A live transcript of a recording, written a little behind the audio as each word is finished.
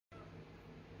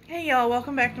Hey y'all,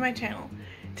 welcome back to my channel.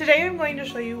 Today I'm going to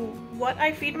show you what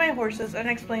I feed my horses and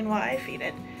explain why I feed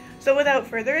it. So without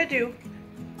further ado,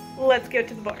 let's get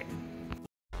to the barn.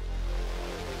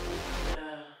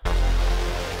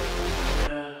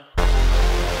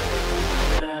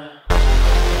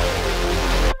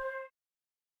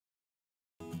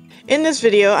 In this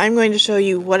video, I'm going to show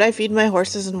you what I feed my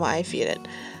horses and why I feed it.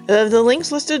 The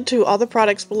links listed to all the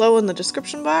products below in the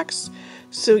description box,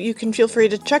 so you can feel free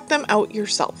to check them out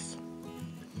yourself.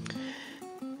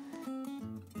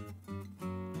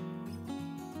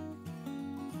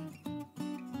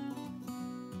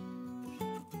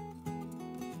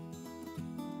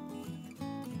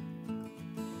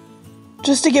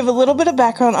 Just to give a little bit of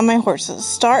background on my horses,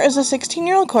 Starr is a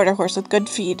 16-year-old quarter horse with good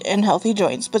feet and healthy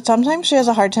joints, but sometimes she has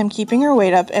a hard time keeping her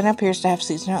weight up and appears to have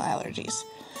seasonal allergies.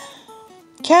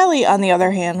 Cali, on the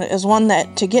other hand, is one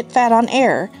that to get fat on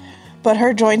air, but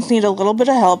her joints need a little bit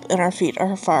of help and her feet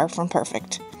are far from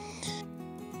perfect.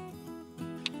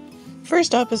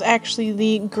 First up is actually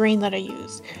the grain that I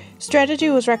use. Strategy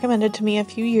was recommended to me a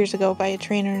few years ago by a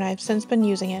trainer and I've since been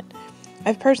using it.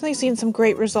 I've personally seen some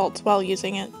great results while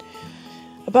using it.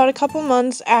 About a couple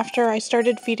months after I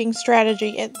started feeding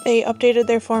Strategy, they updated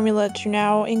their formula to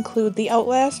now include the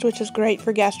Outlast, which is great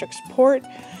for gastric support.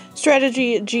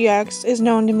 Strategy GX is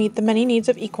known to meet the many needs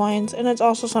of equines, and it's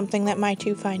also something that my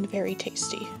two find very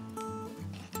tasty.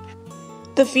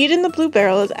 The feed in the blue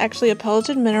barrel is actually a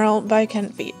pelleted mineral by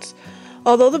Kent Feeds.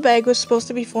 Although the bag was supposed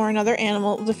to be for another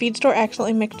animal, the feed store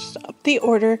accidentally mixed up the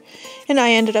order, and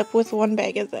I ended up with one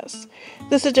bag of this.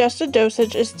 The suggested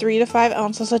dosage is 3 to 5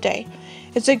 ounces a day.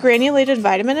 It's a granulated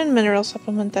vitamin and mineral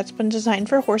supplement that's been designed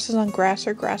for horses on grass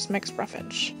or grass mixed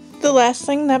roughage. The last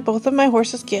thing that both of my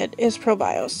horses get is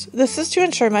ProBios. This is to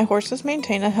ensure my horses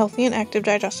maintain a healthy and active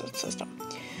digestive system.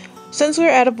 Since we're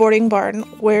at a boarding barn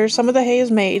where some of the hay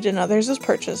is made and others is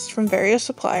purchased from various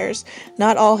suppliers,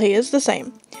 not all hay is the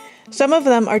same. Some of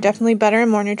them are definitely better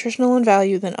and more nutritional in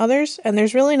value than others, and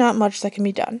there's really not much that can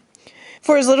be done.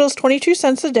 For as little as 22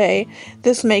 cents a day,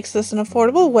 this makes this an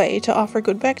affordable way to offer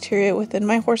good bacteria within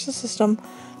my horse's system,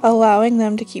 allowing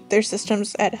them to keep their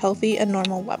systems at healthy and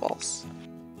normal levels.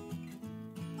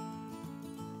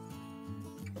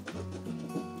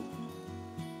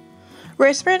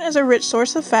 Rice bran is a rich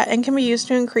source of fat and can be used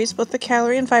to increase both the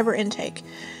calorie and fiber intake.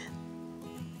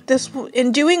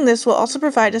 In doing this will also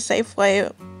provide a safe way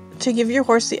to give your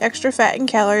horse the extra fat and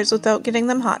calories without getting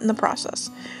them hot in the process.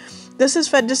 This is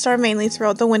fed to Starr mainly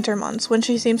throughout the winter months, when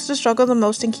she seems to struggle the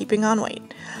most in keeping on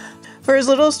weight. For as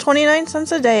little as 29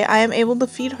 cents a day, I am able to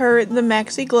feed her the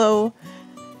Maxi Glow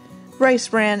rice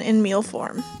bran in meal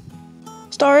form.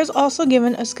 Starr is also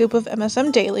given a scoop of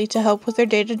MSM daily to help with their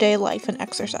day-to-day life and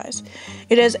exercise.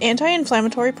 It has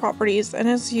anti-inflammatory properties and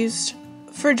is used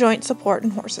for joint support in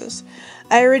horses.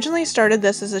 I originally started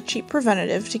this as a cheap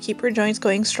preventative to keep her joints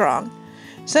going strong.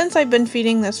 Since I've been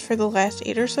feeding this for the last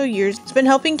 8 or so years, it's been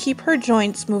helping keep her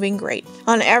joints moving great.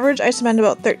 On average, I spend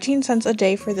about 13 cents a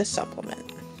day for this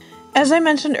supplement. As I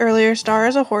mentioned earlier, Starr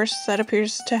is a horse that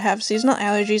appears to have seasonal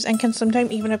allergies and can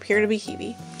sometimes even appear to be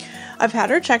heavy. I've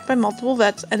had her checked by multiple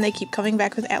vets and they keep coming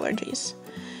back with allergies.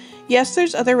 Yes,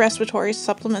 there's other respiratory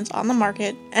supplements on the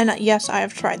market, and yes, I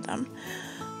have tried them.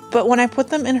 But when I put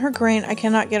them in her grain, I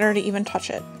cannot get her to even touch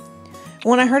it.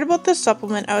 When I heard about this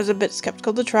supplement, I was a bit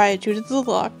skeptical to try it due to the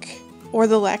luck, or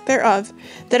the lack thereof,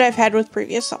 that I've had with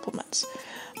previous supplements.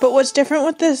 But what's different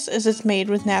with this is it's made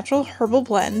with natural herbal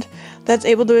blend that's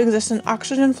able to exist in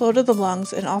oxygen flow to the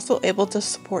lungs and also able to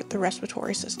support the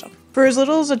respiratory system. For as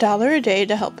little as $1 a day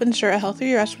to help ensure a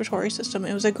healthy respiratory system,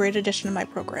 it was a great addition to my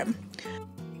program.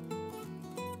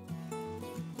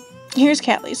 Here's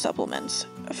Cali's supplements.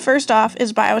 First off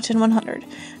is Biotin 100.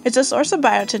 It's a source of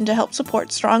biotin to help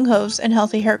support strong hooves and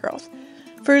healthy hair growth.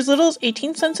 For as little as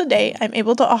 18 cents a day, I'm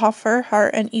able to offer her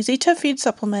an easy-to-feed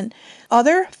supplement,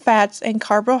 other fats and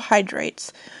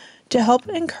carbohydrates to help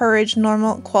encourage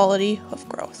normal quality hoof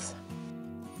growth.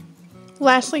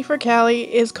 Lastly for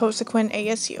Cali is Cosequin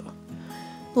ASU.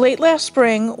 Late last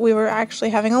spring, we were actually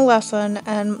having a lesson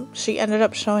and she ended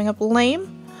up showing up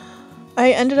lame.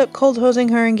 I ended up cold hosing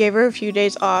her and gave her a few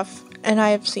days off, and I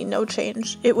have seen no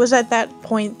change. It was at that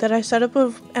point that I set up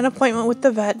an appointment with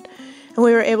the vet, and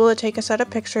we were able to take a set of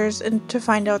pictures and to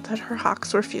find out that her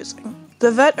hocks were fusing. The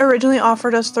vet originally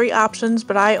offered us 3 options,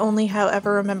 but I only,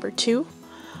 however, remember 2.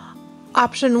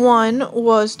 Option 1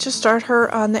 was to start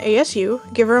her on the ASU,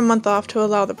 give her a month off to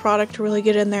allow the product to really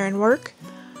get in there and work,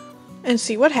 and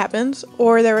see what happens,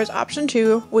 or there was option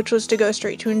 2, which was to go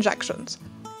straight to injections.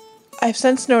 I've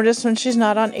since noticed when she's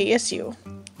not on ASU.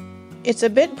 It's a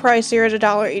bit pricier at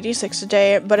 $1.86 a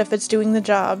day, but if it's doing the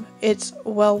job, it's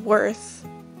well worth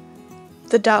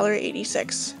the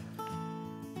 $1.86.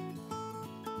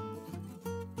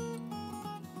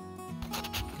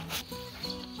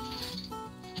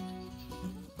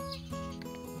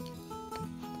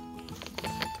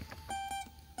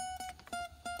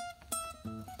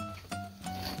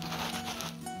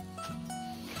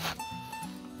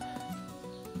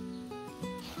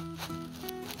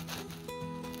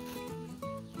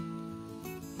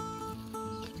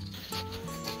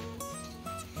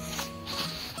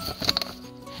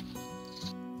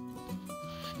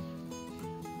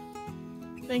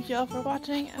 Thank you all for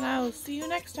watching, and I will see you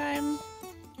next time.